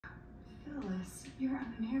Phyllis, you're a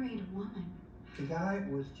married woman. The guy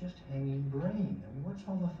was just hanging brain. I mean, what's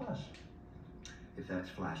all the fuss? If that's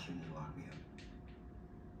flashing, then lock me up.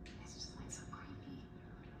 It's just like so creepy.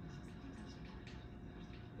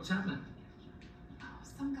 What's happening? Oh,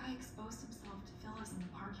 some guy exposed himself to Phyllis in the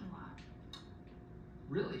parking lot.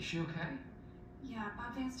 Really? Is she okay? Yeah,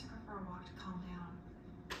 Bob Vance took her for a walk to calm down.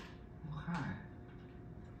 Okay.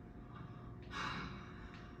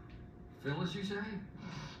 Phyllis, you say?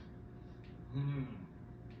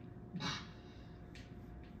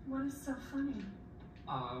 What is so funny?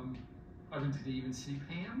 I mean, did he even see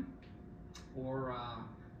Pam? Or,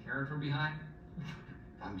 Karen from behind?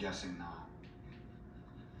 I'm guessing no.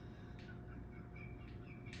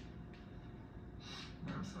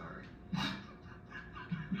 I'm sorry.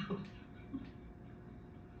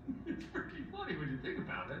 It's pretty funny when you think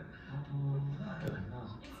about it.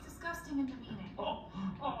 It's disgusting and demeaning. Oh,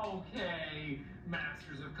 okay.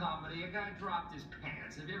 Masters of comedy. A guy dropped his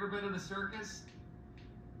pants. Have you ever been to the circus?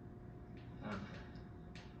 Okay.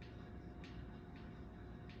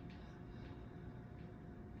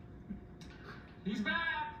 He's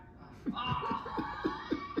back! Ah!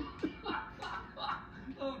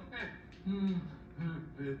 Okay. Yeah,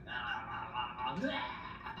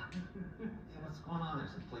 what's going on?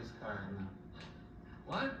 There's a police car in the...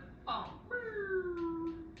 What? Oh.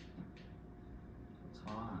 What's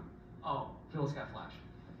going on? Oh, Phil's got flash.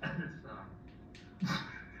 It's, I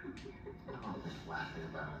don't think laughing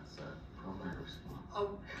about it's a appropriate response.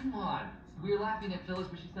 Oh, come on. We were laughing at Phyllis,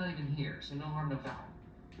 but she's not even here, so no harm, no foul.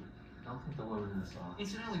 I don't think the woman is off.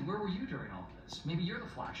 Incidentally, where were you during all of this? Maybe you're the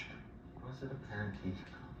Flashman. Was it a parent-teacher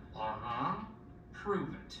conference? Uh-huh. Prove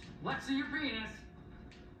it. Let's see your penis.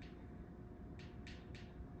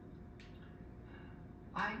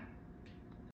 I